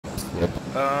Yep.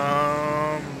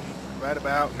 Right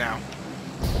about now.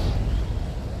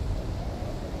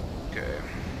 Okay.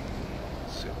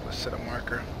 So let's set a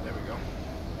marker. There we go.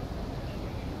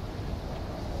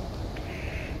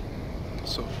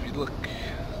 So if you look,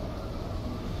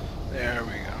 there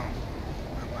we go.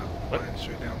 I'm not flying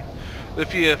straight down.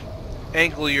 If you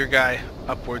angle your guy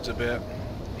upwards a bit,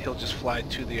 he'll just fly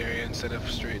to the area instead of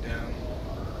straight down.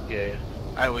 Yeah.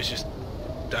 I always just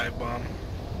dive bomb.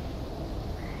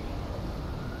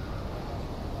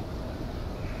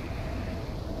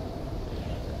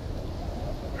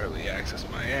 Early access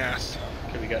my ass.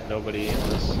 Okay, we got nobody in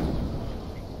this.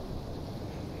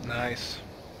 Nice.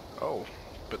 Oh,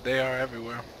 but they are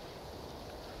everywhere.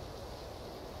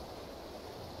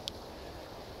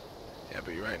 Yeah,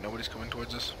 but you're right, nobody's coming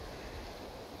towards us.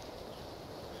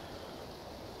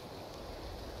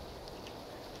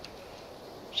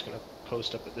 I'm just gonna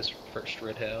post up at this first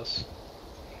red house.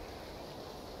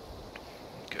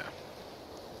 Okay.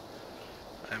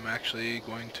 I'm actually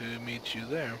going to meet you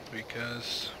there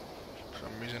because for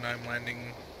some reason I'm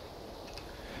landing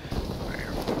right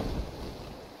here.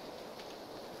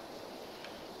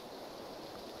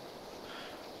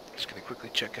 Just gonna quickly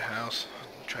check a house,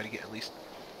 try to get at least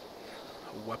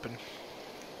a weapon.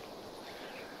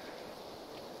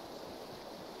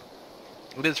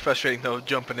 It is frustrating though,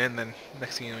 jumping in, then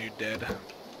next thing you know you're dead.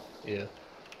 Yeah.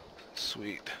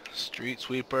 Sweet. Street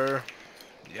sweeper.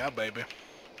 Yeah, baby.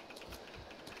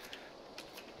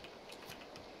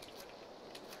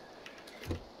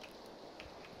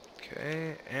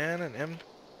 Okay, and an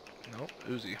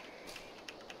Uzi.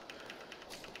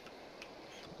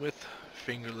 With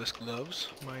fingerless gloves,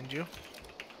 mind you.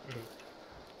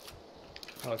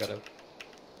 Oh, I got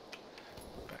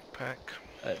Backpack.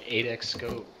 an 8x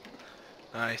scope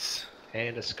Nice.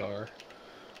 and a scar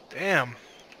Damn.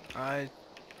 I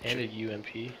and a UMP.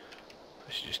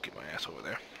 should just get my ass over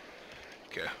there.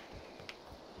 Okay.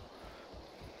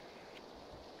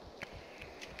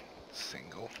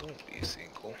 Single. Don't be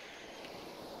single.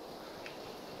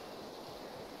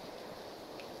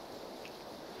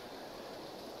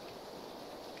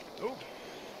 Oh.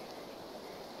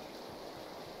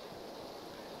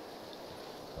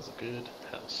 That's a good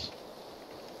house.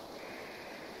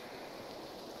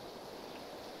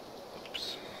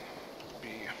 Oops. B.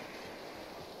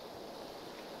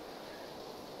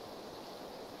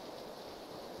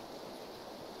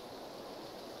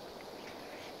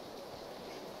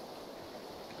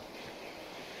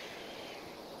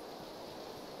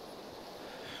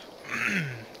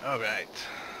 All right.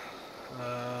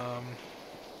 I'm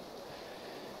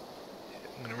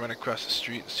gonna run across the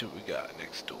street and see what we got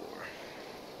next door.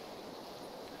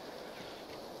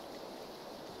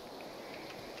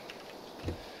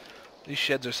 These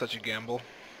sheds are such a gamble.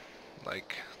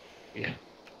 Like, Yeah.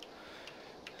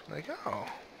 oh.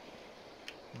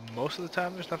 Most of the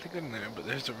time there's nothing good in there, but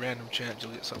there's a random chance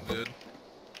you'll get something good.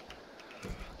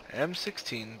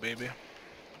 M16, baby.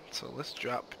 So let's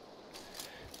drop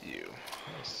you.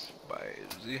 Nice. By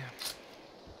Uzi.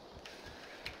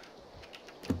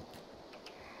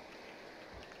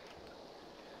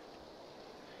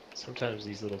 Sometimes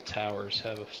these little towers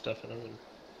have stuff in them, and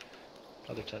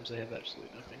other times they have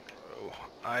absolutely nothing. Oh,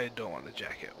 I don't want the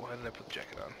jacket. Why did I put the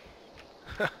jacket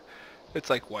on? It's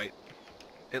like white.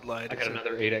 It lied. I got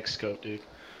another 8x scope, dude,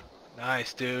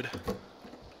 Nice, dude.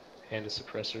 and a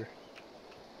suppressor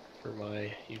for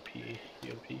my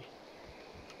UMP.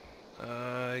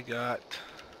 I got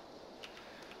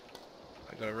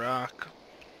a rock.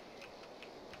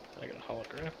 I got a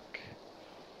holographic.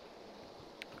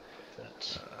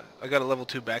 That. I got a level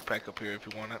 2 backpack up here if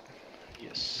you want it.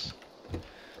 Yes.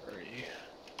 Where are you?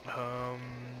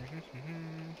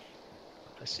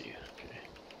 I see you. Okay.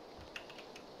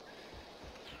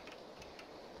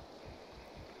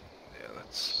 Yeah,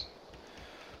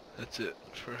 that's it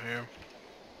for here.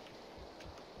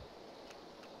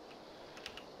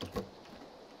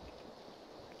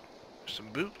 Some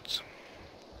boots.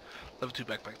 Level 2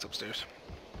 backpacks upstairs.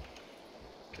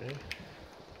 Okay.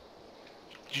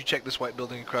 Did you check this white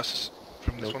building across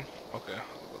from this Nope. one? Okay,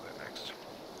 I'll go there next.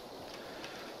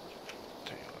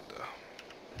 Turn you on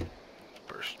the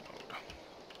burst mode.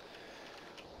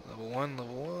 Level 1,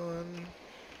 level 1.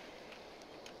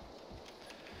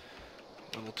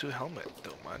 Level 2 helmet.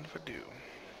 Don't mind if I do.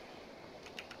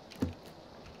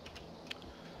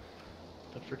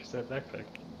 The frick is that backpack?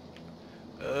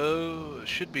 Oh, it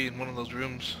should be in one of those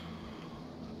rooms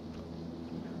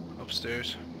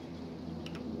upstairs.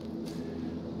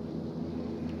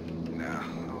 Nah,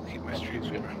 I'll keep my street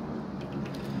sweeper.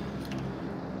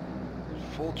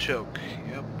 Full choke,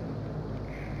 yep.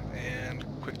 And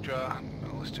quick draw.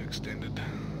 No, let's do extended.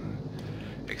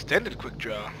 extended quick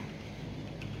draw.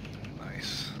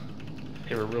 Nice.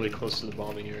 Hey, we're really close to the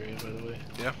bombing area, by the way.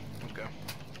 Yeah. Okay.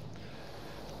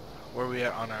 Where are we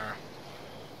at on our?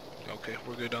 Okay,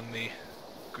 we're good on the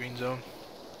green zone.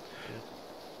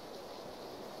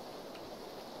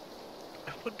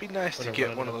 Yeah. It would be nice to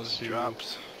get one of those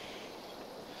drops.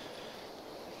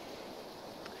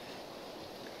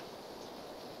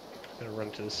 I'm gonna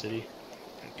run to the city.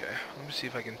 Okay, let me see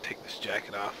if I can take this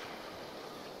jacket off.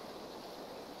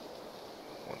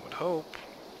 One would hope.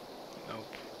 Nope.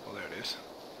 Oh, there it is.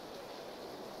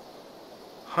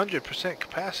 100%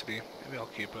 capacity. Maybe I'll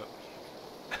keep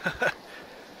it.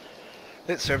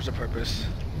 It serves a purpose.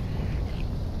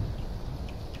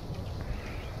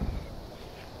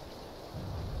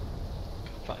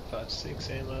 .556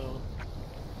 ammo.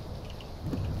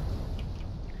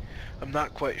 I'm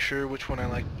not quite sure which one I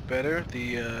like better.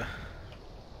 The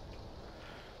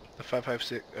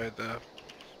 556 or the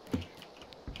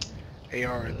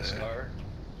AR or the SCAR.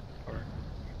 Or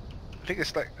I think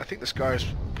the SCAR is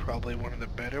probably one of the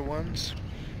better ones.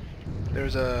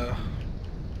 There's a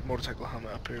motorcycle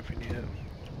helmet up here if you need it.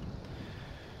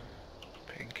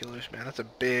 Painkillers, man, that's a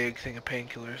big thing of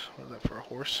painkillers. What is that for a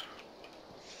horse?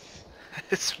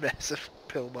 It's a massive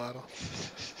pill bottle.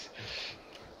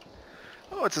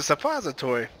 Oh, it's a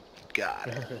suppository. Got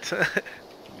it. yeah.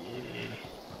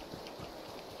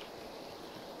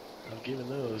 I'm giving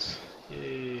those.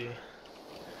 Yay.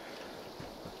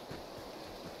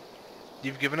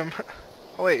 You've given them?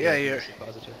 Oh wait, yeah, you're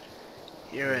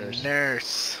a Nurse.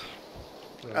 nurse.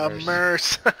 A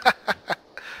nurse.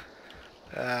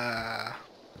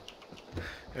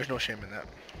 There's no shame in that.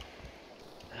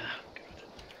 Ah, good with it.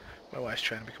 My wife's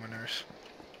trying to become a nurse.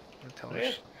 I'm telling her.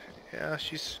 Yeah? Yeah,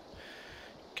 she's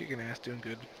kicking ass, doing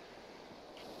good.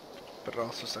 But it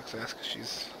also sucks ass because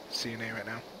she's CNA right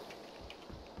now.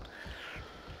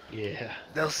 Yeah.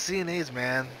 Those CNAs,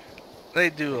 man, they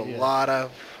do a Yeah. lot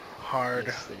of hard,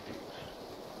 Yes, they do.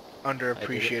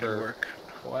 underappreciated work.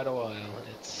 Quite a while.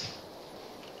 It's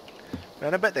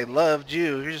Man, I bet they loved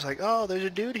you. You're just like, oh, there's a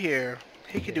dude here.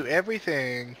 He can do Yeah.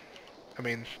 everything. I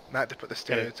mean, not to put the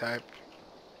stereotype.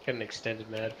 got an extended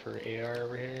mag for AR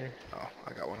over here. Oh,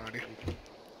 I got one already.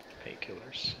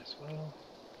 Painkillers as well.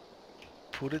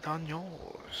 Put it on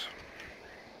yours.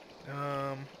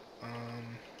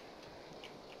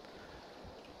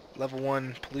 Level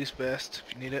 1 police vest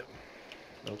if you need it.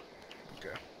 Nope.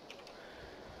 Okay.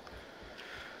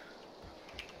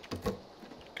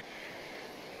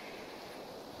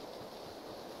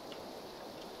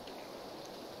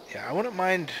 Yeah, I wouldn't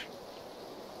mind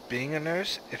being a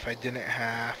nurse if I didn't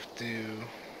have to,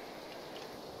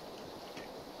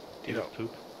 you know,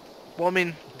 Poop. well, I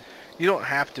mean, you don't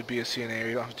have to be a CNA or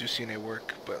you don't have to do CNA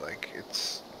work, but like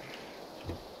it's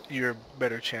your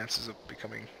better chances of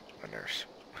becoming a nurse.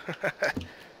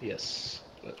 Yes,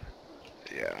 but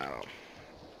Yeah,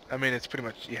 I mean, it's pretty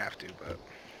much you have to, but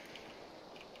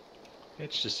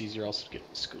it's just easier also to get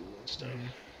into school and stuff. Mhm.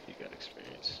 You got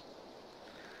experience.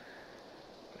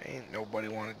 ain't nobody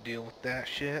want to deal with that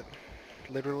shit,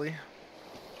 literally.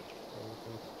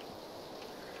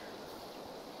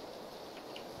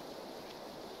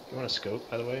 You want a scope,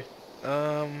 by the way?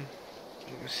 Let me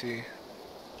see.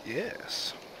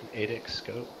 Yes. An 8x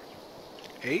scope.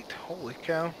 8? Holy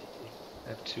cow. I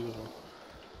have 2 of them.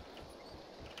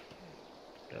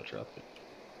 I'll drop it.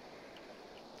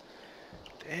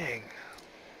 Dang.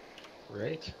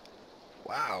 Right?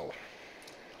 Wow.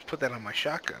 Put that on my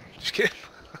shotgun. Just kidding.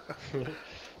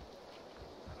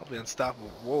 I'll be unstoppable.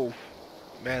 Whoa.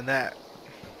 Man, that's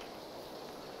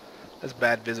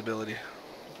bad visibility.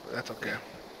 But that's okay.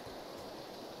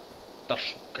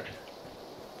 That's okay.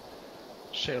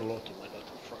 Say hello to my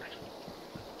little friend.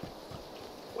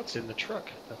 What's in the truck?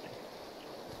 Nothing.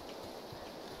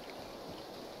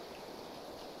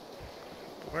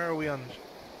 Where are we on?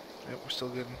 Yep, we're still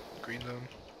good in green zone.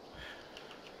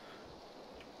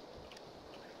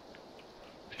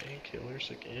 Painkillers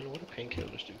again? What do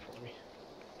painkillers do for me?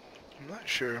 I'm not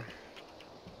sure.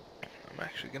 I'm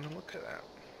actually gonna look at that.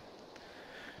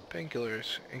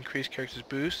 Painkillers. Increase character's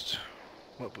boost.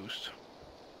 What boost?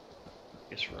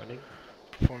 I guess running.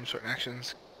 Perform certain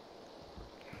actions.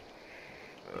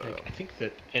 I think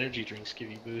that energy drinks give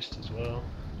you boost as well.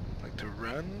 Like to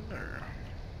run or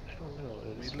I don't know.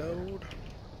 It's reload?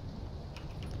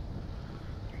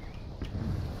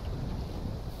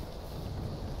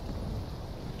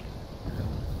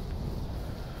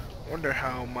 Wonder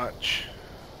how much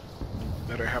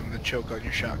better having the choke on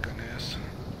your shotgun is.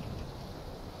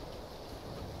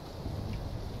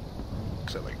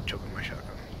 Cause I like choking my shotgun.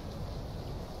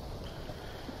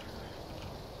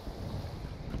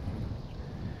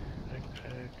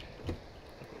 Backpack. I'll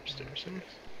go upstairs, I guess.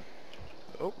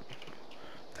 Oh,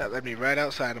 that led me right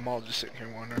outside. I'm all just sitting here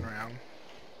wandering around,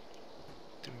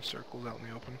 doing circles out in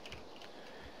the open.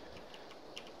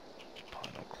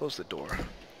 PONO, close the door.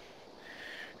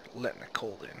 Letting the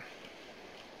cold in.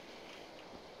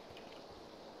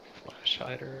 Flash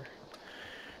hider.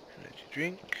 Energy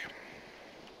drink.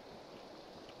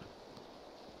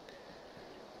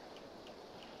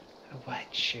 A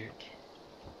white shirt.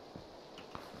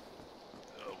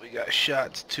 Oh, we got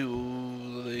shots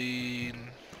to the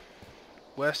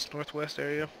west, northwest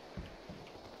area.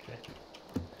 Okay.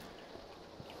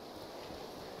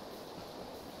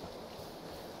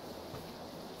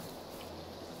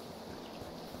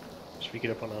 Should we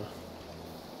get up on a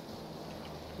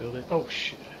building? Oh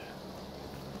shit.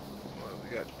 Well, we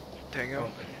got Tango.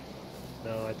 Okay.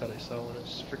 No, I thought I saw one of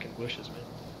those freaking bushes, man.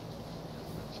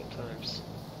 Sometimes.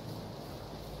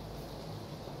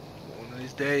 One of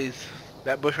these days.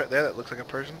 That bush right there, that looks like a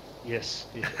person. Yes,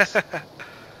 yes.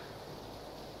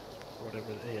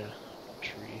 Whatever, yeah,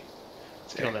 tree.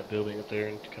 Let's get on that building up there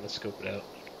and kind of scope it out.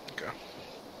 Okay.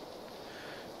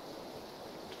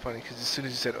 Funny, because as soon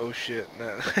as you said, oh shit,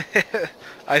 no.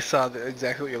 I saw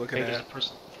exactly what you're looking Hey, at. there's a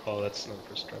person. Oh, that's not a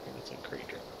person dropping, that's a crate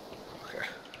drop. Okay.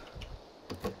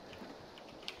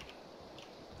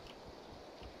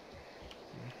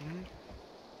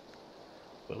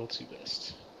 Level 2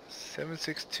 vest.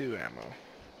 7.62 ammo.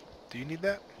 Do you need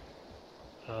that?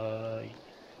 No,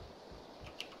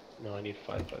 I need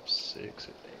 5.56, I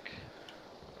think.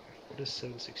 What is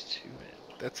 7.62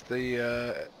 ammo? That's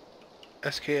the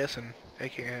SKS and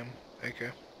AKM.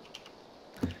 AK.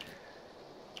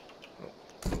 Oh,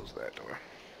 close that door.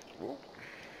 Whoa.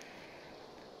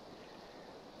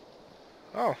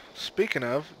 Oh, speaking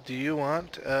of, do you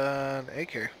want an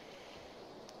AK?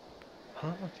 Huh?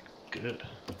 I think I'm good.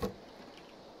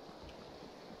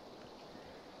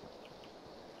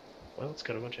 Well, it's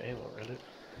got a bunch of ammo around it.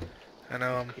 I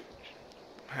know I'm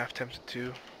half tempted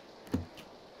to.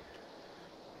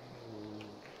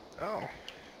 Oh,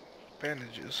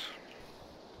 bandages.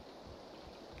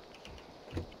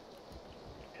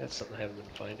 That's something I haven't been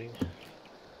finding.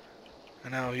 I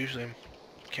know, usually I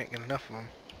can't get enough of them.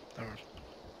 Never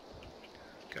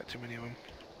got too many of them.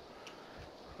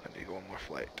 I need to go one more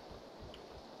flight.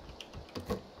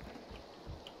 Here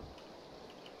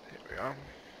we are.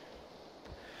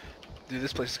 Dude,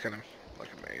 this place is kind of like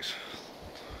a maze.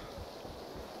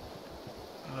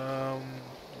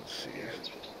 Let's see.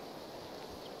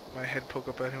 My head poke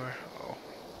up anywhere? Oh,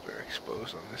 very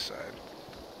exposed on this side.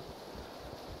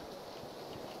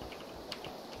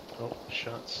 Oh,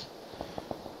 shots.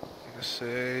 I'm gonna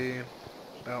say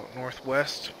about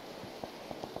northwest.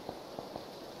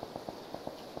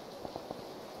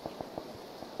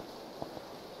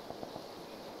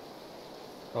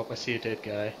 Oh, I see a dead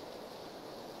guy. I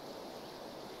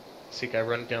see a guy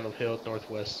running down the hill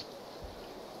northwest.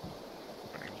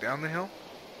 Running down the hill?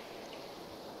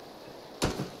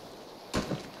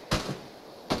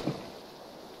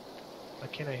 Why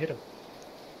can't I hit him?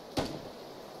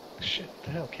 Shit, what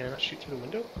the hell? Can I not shoot through the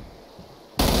window?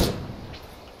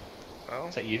 Oh,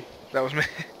 Is that you? that was me.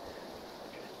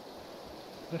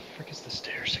 Where the frick is the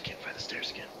stairs? I can't find the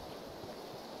stairs again.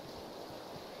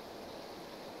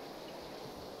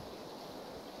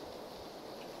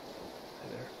 Hi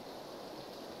there.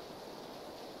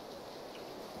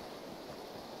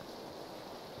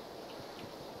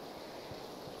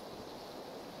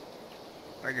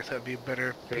 I guess that'd be a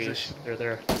better There he is. position. They're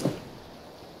there.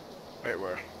 Right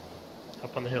where?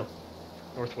 Up on the hill.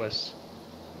 Northwest.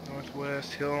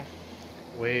 Northwest hill.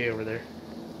 Way over there.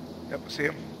 Yep, I see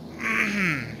him.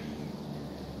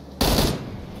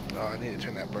 Oh, I need to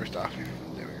turn that burst off.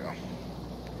 There we go.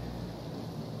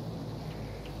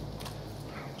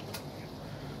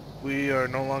 We are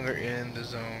no longer in the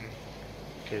zone.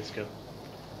 Okay, let's go.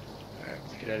 Alright.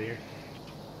 Let's get out of here.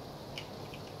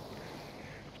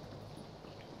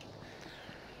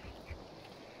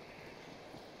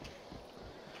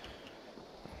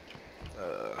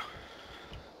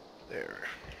 There.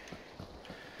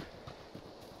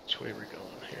 Which way we're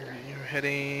going here? You're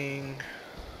heading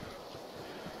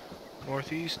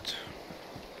northeast.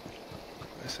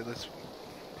 I said let's,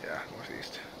 yeah,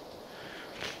 northeast.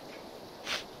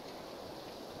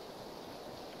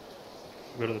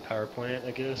 Go to the power plant,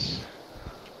 I guess.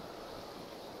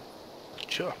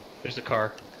 Sure. There's a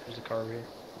car. There's a car over here.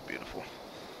 Beautiful.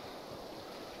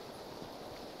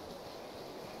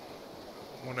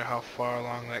 Wonder how far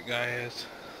along that guy is.